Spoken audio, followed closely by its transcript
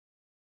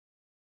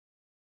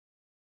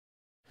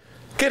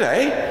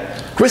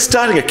G'day! We're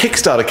starting a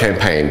Kickstarter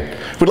campaign.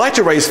 We'd like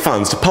to raise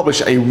funds to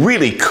publish a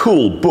really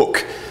cool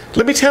book.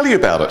 Let me tell you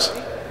about it.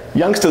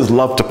 Youngsters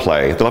love to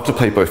play. They love to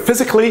play both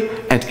physically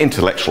and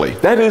intellectually.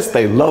 That is,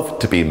 they love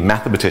to be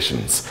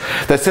mathematicians.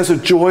 That sense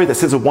of joy, that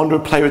sense of wonder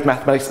of play with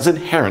mathematics is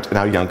inherent in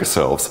our younger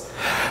selves.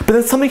 But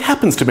then something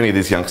happens to many of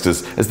these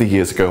youngsters as the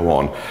years go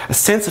on. A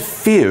sense of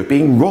fear of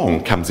being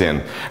wrong comes in.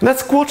 And that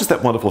squelches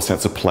that wonderful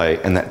sense of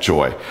play and that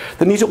joy.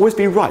 The need to always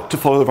be right, to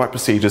follow the right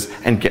procedures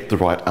and get the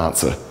right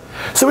answer.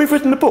 So we've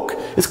written a book.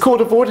 It's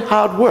called Avoid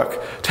Hard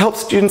Work, to help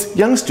students,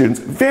 young students,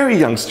 very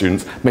young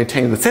students,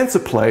 maintain the sense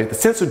of play, the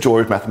sense of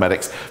joy of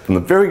mathematics from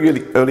the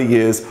very early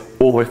years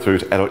all the way through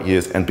to adult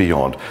years and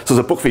beyond. So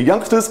it's a book for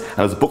youngsters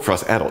and it's a book for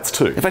us adults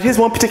too. In fact, here's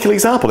one particular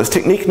example. It's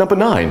technique number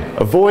 9,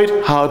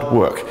 Avoid Hard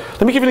Work.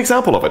 Let me give you an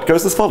example of it. It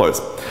goes as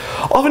follows.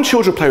 Often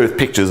children play with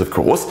pictures, of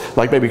course,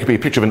 like maybe it could be a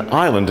picture of an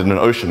island in an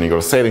ocean. You've got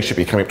a sailing ship,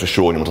 you're coming up to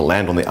shore and you want to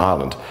land on the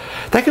island.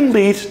 That can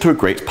lead to a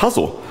great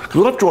puzzle.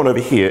 What I've drawn over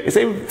here is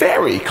a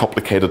very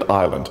complicated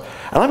island.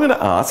 And I'm going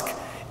to ask,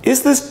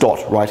 is this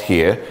dot right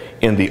here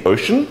in the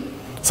ocean,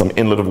 some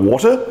inlet of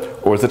water,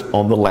 or is it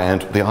on the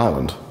land of the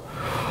island?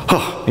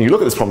 And you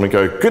look at this problem and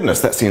go,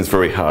 goodness, that seems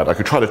very hard. I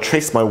could try to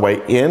trace my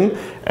way in,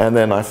 and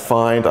then I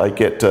find I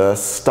get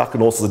stuck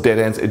in all sorts of dead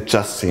ends. It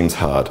just seems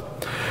hard.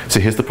 So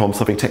here's the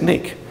problem-solving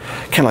technique.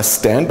 Can I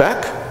stand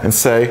back and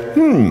say,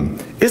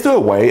 is there a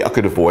way I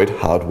could avoid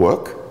hard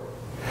work?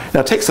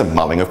 Now take some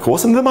mulling, of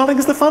course, and the mulling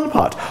is the fun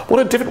part. What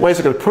are different ways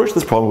I could approach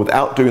this problem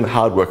without doing the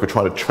hard work of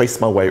trying to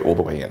trace my way all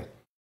the way in?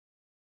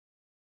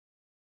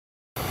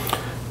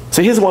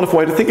 So here's a wonderful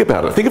way to think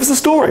about it. Think of it as a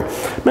story.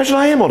 Imagine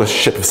I am on a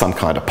ship of some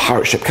kind, a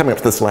pirate ship coming up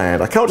to this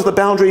land. I come up to the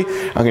boundary,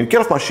 I'm going to get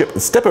off my ship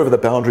and step over the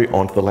boundary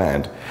onto the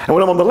land. And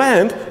when I'm on the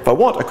land, if I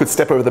want, I could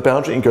step over the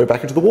boundary and go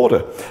back into the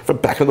water. From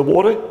back in the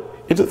water,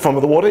 from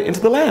the water into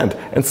the land,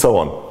 and so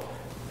on.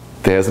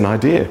 There's an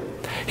idea.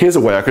 Here's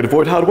a way I could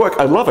avoid hard work.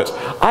 I love it.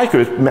 I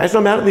could imagine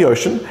I'm out in the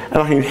ocean and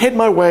I can head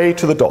my way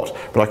to the dot.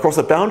 When I cross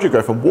the boundary,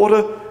 go from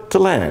water to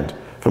land,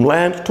 from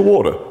land to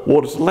water,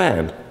 water to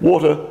land,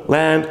 water,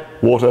 land,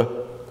 water,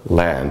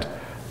 land.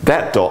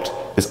 That dot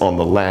is on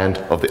the land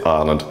of the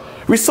island.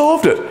 We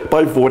solved it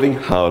by avoiding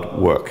hard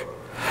work.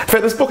 In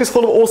fact, this book is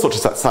full of all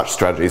sorts of such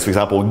strategies. For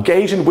example,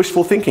 engage in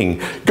wishful thinking,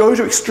 go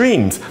to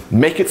extremes,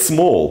 make it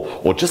small,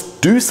 or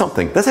just do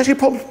something. That's actually a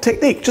problem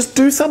technique. Just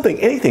do something,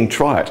 anything,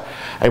 try it.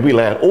 And we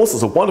lay out all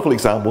sorts of wonderful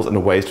examples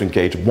and ways to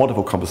engage in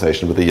wonderful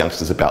conversation with the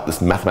youngsters about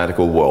this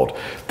mathematical world.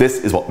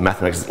 This is what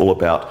mathematics is all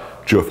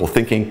about: joyful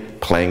thinking,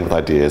 playing with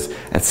ideas,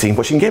 and seeing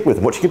what you can get with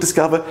them, what you can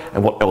discover,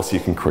 and what else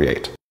you can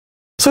create.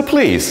 So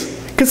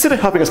please, consider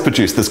helping us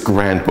produce this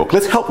grand book.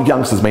 Let's help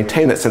youngsters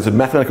maintain that sense of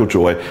mathematical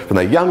joy from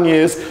their young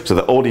years to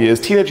their older years,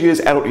 teenage years,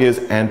 adult years,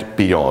 and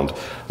beyond.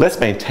 Let's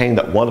maintain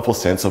that wonderful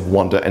sense of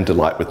wonder and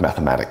delight with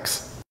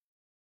mathematics.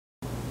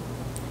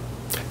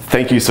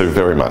 Thank you so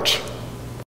very much.